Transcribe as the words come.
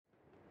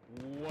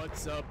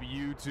What's up,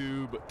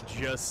 YouTube?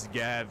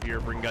 JustGav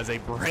here, bringing guys a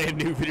brand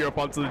new video up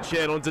onto the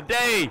channel. And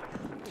today,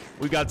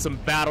 we got some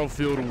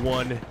Battlefield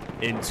 1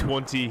 in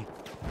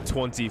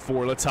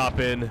 2024. Let's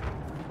hop in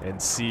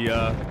and see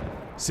what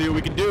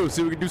we can do.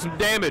 See if we can do some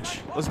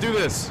damage. Let's do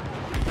this.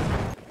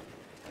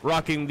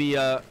 Rocking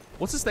the,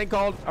 what's this thing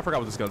called? I forgot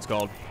what this gun's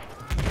called.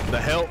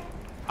 The hell,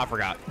 I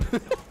forgot.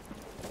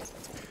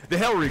 The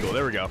Hell Regal,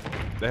 there we go.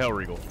 The Hell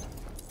Regal.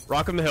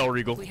 Rocking the Hell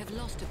Regal,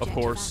 of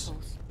course.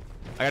 Battles.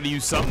 I gotta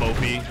use something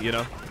OP, you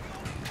know.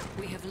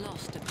 We have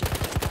lost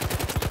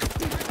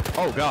objective.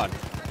 Oh god.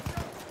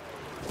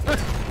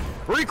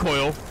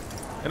 Recoil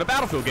in a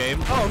Battlefield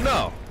game? Oh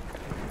no.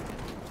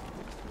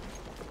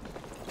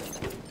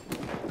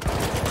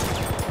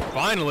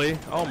 Finally.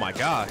 Oh my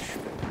gosh.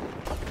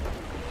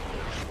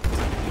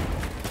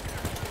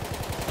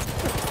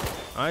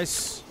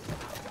 Nice.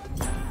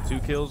 2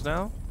 kills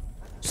now.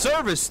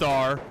 Service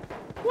Star?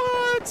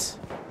 What?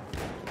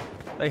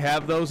 They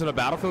have those in a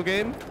Battlefield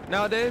game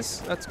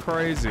nowadays? That's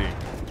crazy.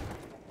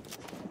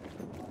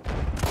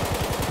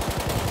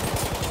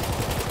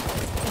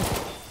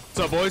 What's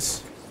up,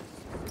 boys?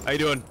 How you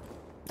doing?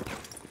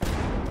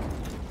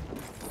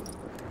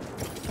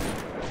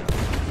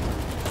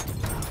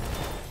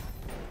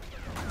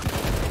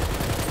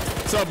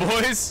 What's up,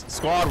 boys?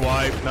 Squad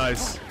wipe.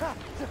 Nice.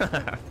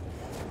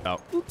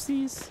 Oh.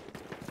 Oopsies.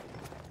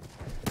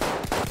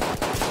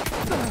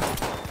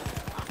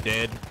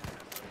 Dead.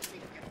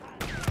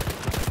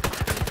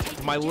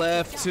 My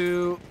left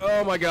too.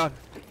 Oh my god.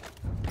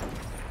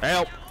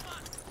 Help.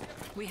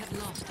 We have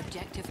lost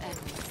objective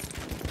Edwards.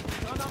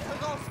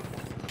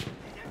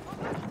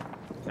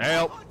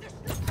 Help.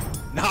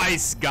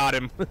 Nice. Got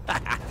him.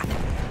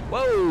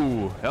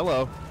 Whoa.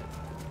 Hello.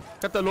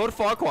 Got the Lord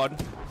Farquaad.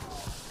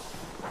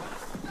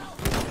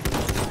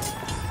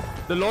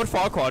 The Lord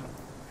Farquaad.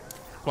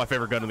 It's my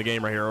favorite gun in the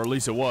game right here, or at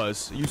least it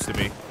was. It used to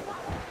be.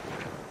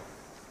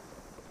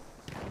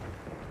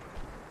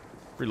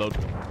 Reload.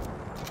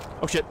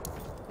 Oh shit.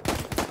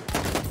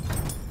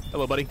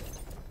 Hello, buddy.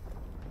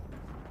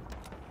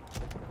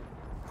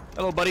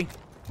 Hello, buddy.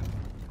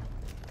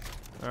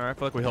 Alright, I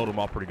feel like we held them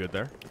all pretty good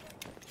there.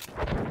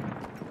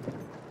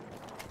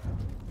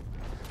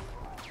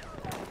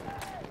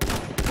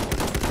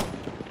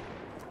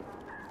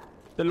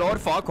 The Lord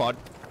Farquaad.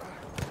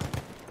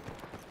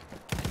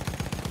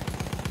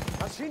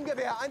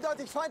 Maschinengewehr,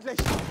 eindeutig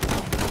feindlich.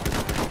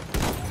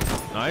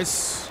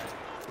 Nice.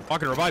 I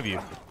can revive you.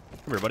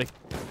 Come here, buddy.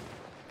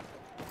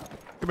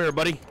 Come here,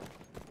 buddy.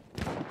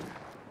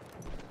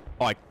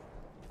 Oh,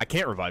 I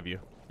can't revive you.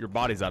 Your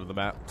body's out of the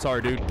map.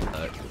 Sorry, dude.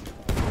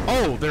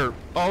 Oh, they're...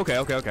 Oh, okay,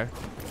 okay, okay.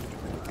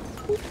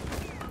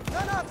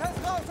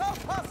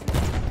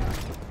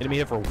 Enemy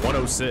hit for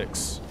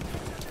 106.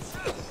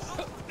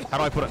 How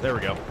do I put it? There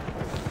we go.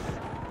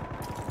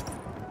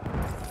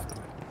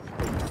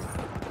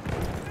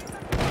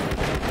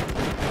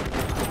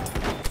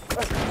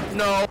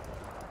 No.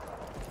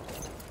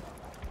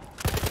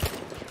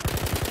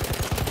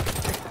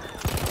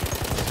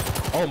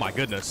 Oh my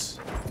goodness.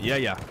 Yeah,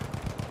 yeah.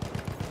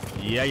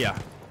 Yeah, yeah.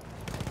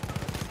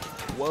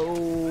 Whoa,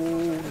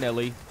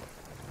 Nelly.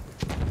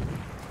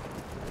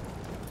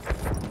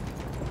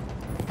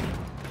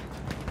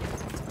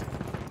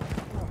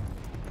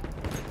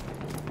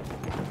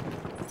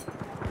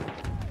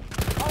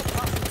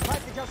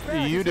 What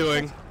are you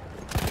doing?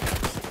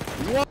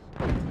 What?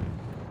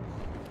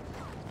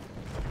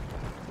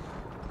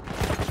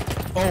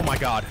 Oh my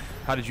god.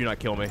 How did you not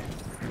kill me?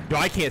 Dude,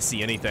 I can't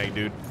see anything,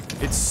 dude.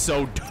 It's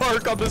so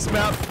dark on this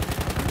map.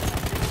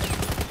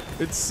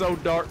 It's so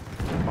dark.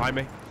 Behind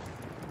me.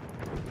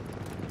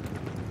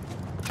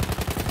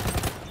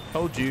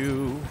 Told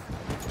you.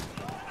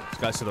 This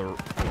guy's to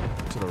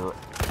the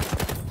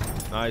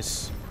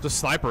nice. There's a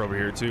sniper over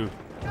here too.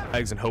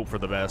 Eggs and hope for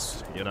the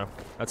best, you know.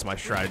 That's my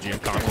strategy in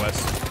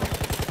Conquest.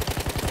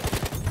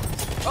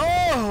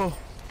 Oh!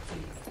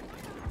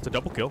 It's a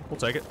double kill. We'll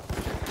take it.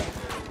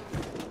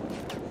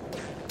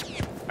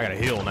 I gotta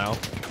heal now.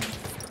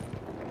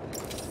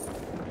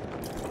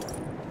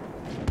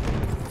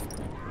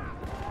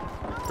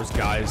 There's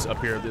guys up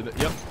here.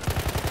 Yep.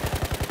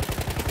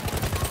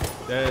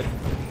 Dead.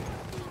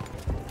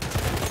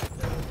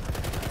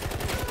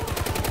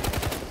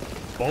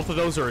 Both of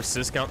those are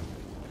assist count.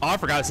 Oh, I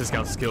forgot assist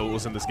count skill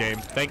was in this game.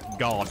 Thank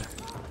God.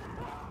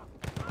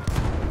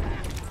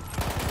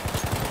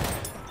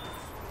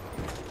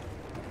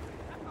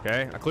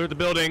 Okay, I cleared the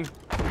building.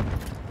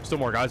 Still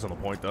more guys on the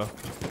point, though.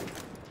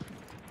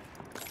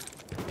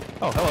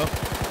 Oh, hello.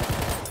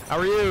 How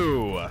are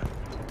you?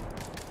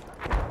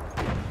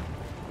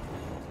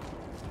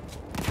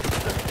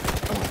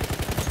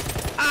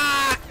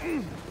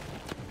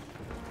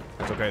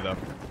 It's okay though.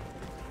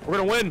 We're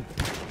gonna win.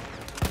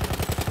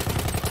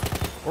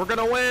 We're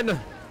gonna win.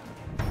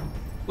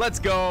 Let's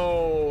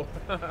go.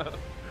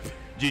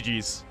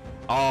 GG's.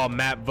 Oh,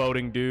 map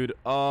voting, dude.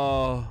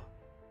 Oh,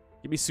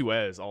 give me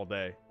Suez all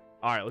day.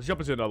 All right, let's jump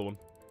into another one.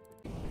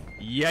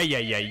 Yeah, yeah,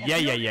 yeah, yeah,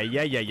 yeah, yeah,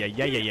 yeah, yeah,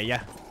 yeah, yeah, yeah,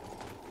 yeah.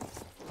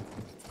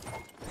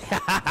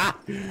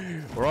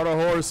 We're on a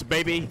horse,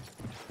 baby.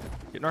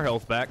 Getting our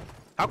health back.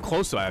 How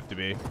close do I have to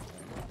be?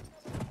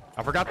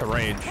 I forgot the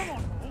range.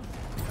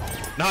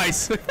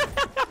 Nice.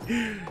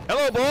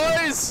 Hello,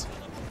 boys.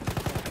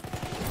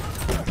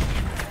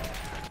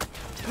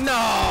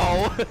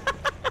 No.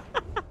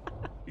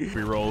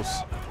 Free rolls.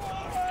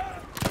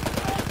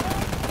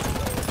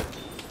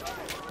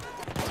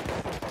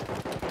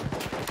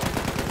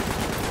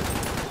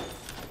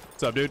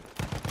 What's up, dude?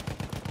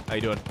 How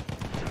you doing?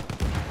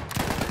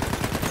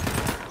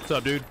 What's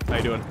up, dude? How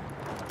you doing?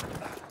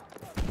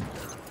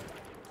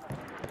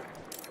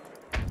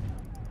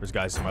 There's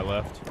guys to my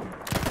left.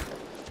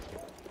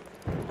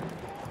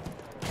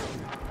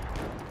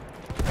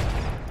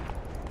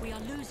 We are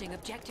losing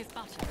objective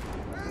button.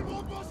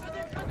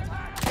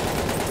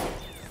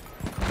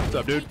 What's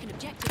up, dude? Taken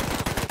objective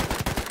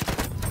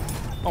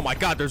button. Oh my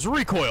god, there's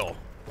recoil!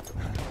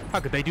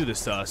 How could they do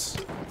this to us?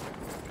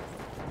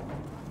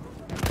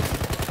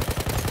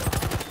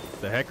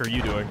 The heck are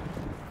you doing?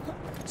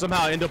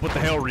 Somehow I end up with the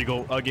Hail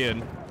Regal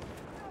again.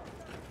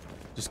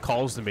 Just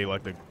calls to me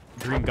like the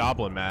Green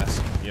Goblin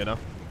mask, you know?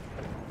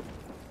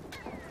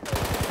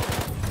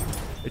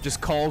 It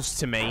just calls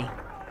to me.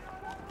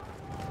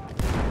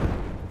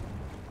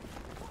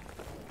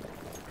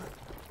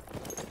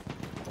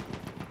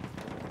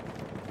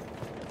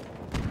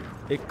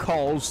 It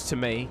calls to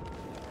me.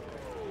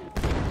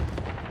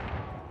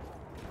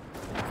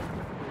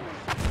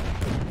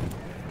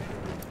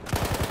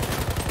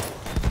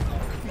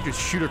 You just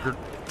shoot a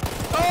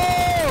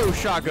oh,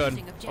 shotgun.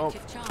 Losing Oh.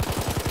 objective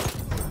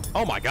charge.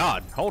 Oh my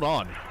god, hold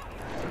on.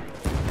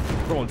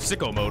 Going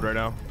sicko mode right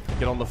now.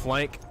 Get on the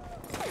flank.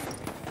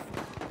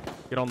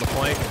 Get on the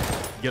flank.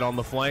 Get on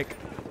the flank.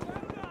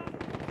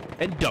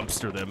 And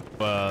dumpster them.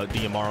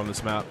 DMR on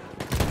this map.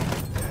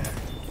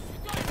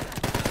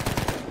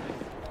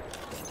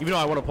 Even though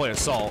I want to play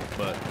assault,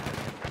 but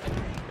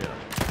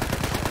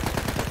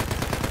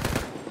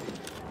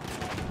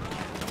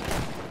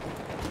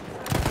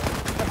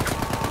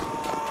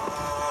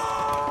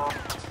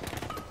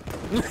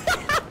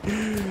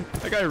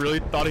that guy really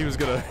thought he was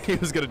gonna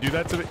do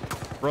that to me.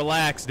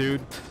 Relax,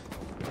 dude.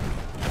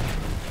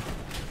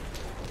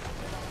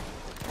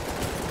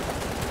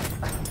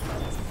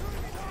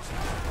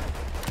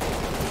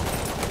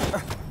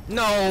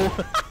 No.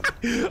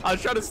 I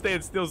was trying to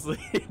stand still so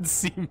he didn't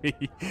see me.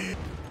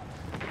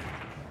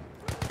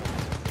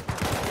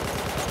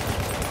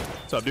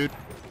 What's up, dude?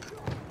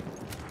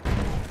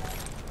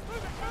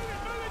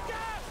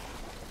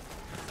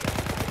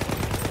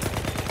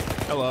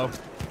 Hello.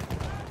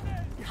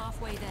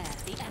 Halfway there,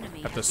 the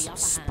enemy Have to has the upper hand.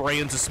 spray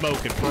into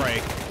smoke and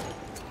pray.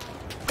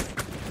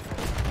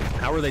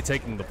 How are they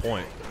taking the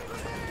point?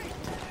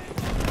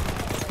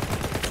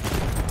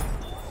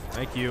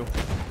 Thank you.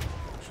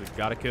 Actually,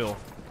 got a kill.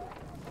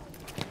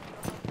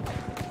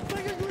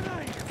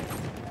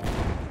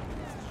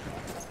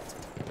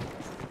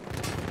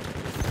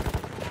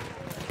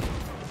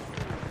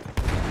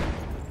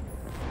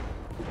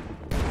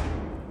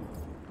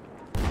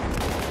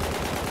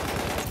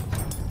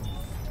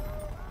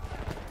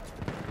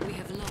 We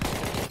have lost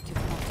objective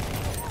button.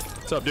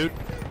 What's up, dude?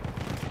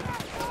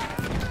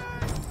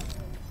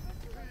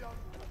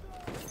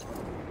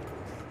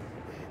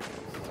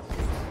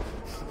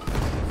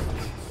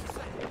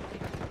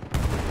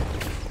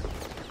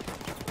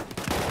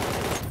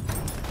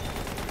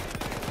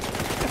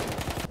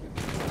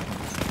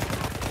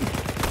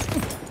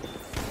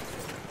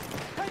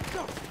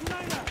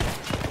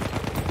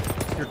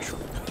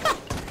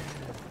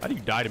 How do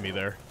you die to me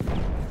there?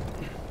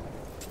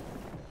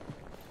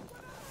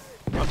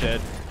 I'm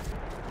dead.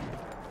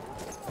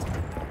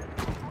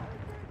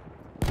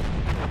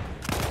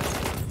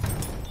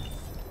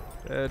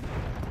 Dead.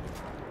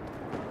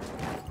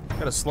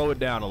 Gotta slow it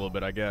down a little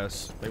bit, I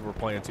guess. They were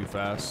playing too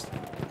fast.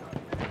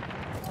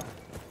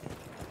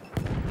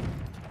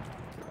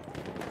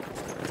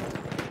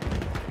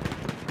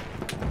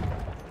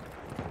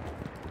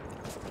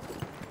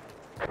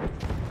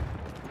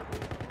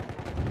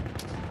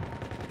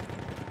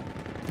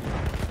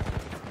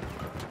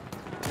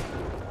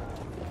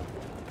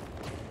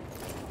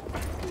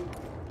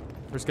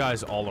 There's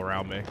guys all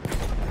around me.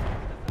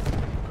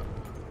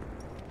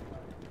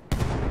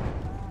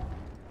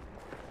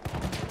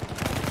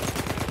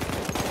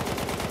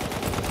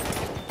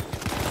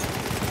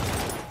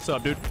 What's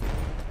up, dude?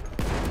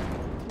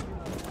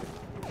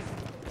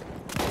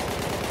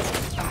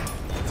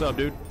 What's up,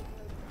 dude?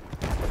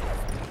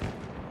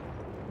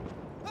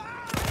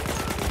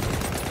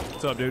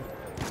 What's up, dude?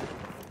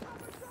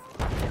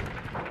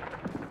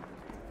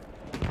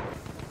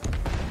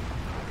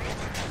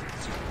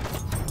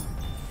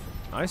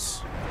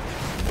 Nice.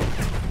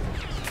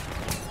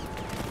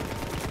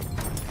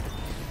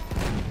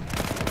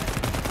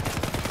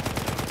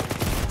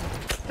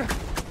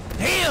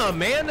 Damn,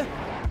 man!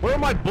 Where are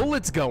my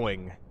bullets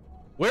going?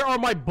 Where are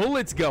my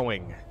bullets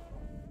going?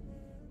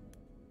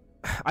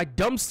 I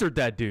dumpstered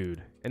that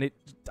dude, and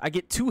I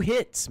get 2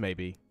 hits,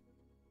 maybe.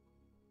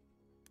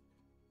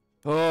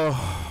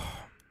 Oh.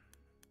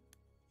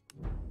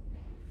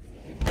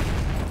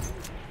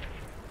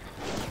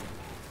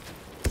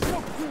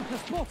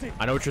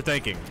 I know what you're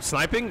thinking.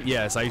 Sniping?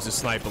 Yes, I used to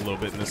snipe a little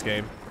bit in this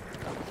game.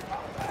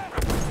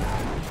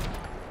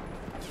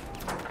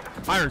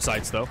 Iron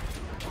sights, though.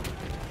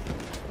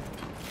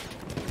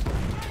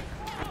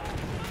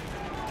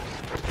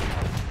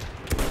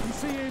 You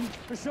see him,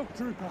 a shock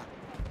trooper.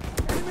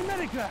 Enemy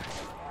medic dash.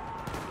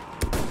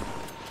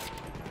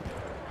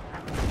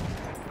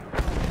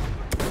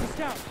 The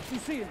scout, you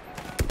see him.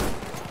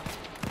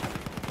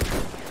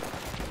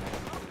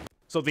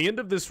 So the end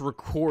of this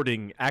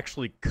recording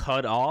actually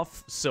cut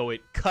off, so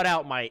it cut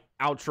out my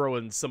outro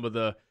and some of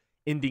the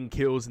ending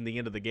kills in the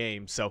end of the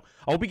game. So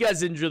I hope you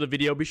guys enjoyed the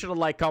video. Be sure to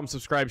like, comment,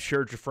 subscribe, share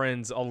it with your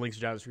friends. All links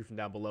are down in the description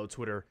down below.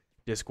 Twitter,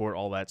 Discord,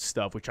 all that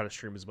stuff. We try to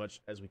stream as much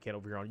as we can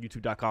over here on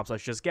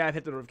youtube.com/JustGav.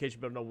 Hit the notification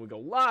bell to know when we go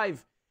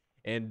live.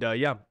 And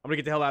yeah, I'm going to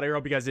get the hell out of here.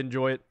 Hope you guys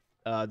enjoy it.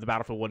 The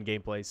Battlefield 1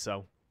 gameplay.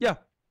 So yeah,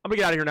 I'm going to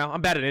get out of here now.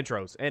 I'm bad at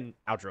intros and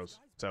outros.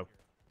 So,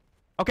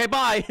 okay,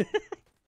 bye.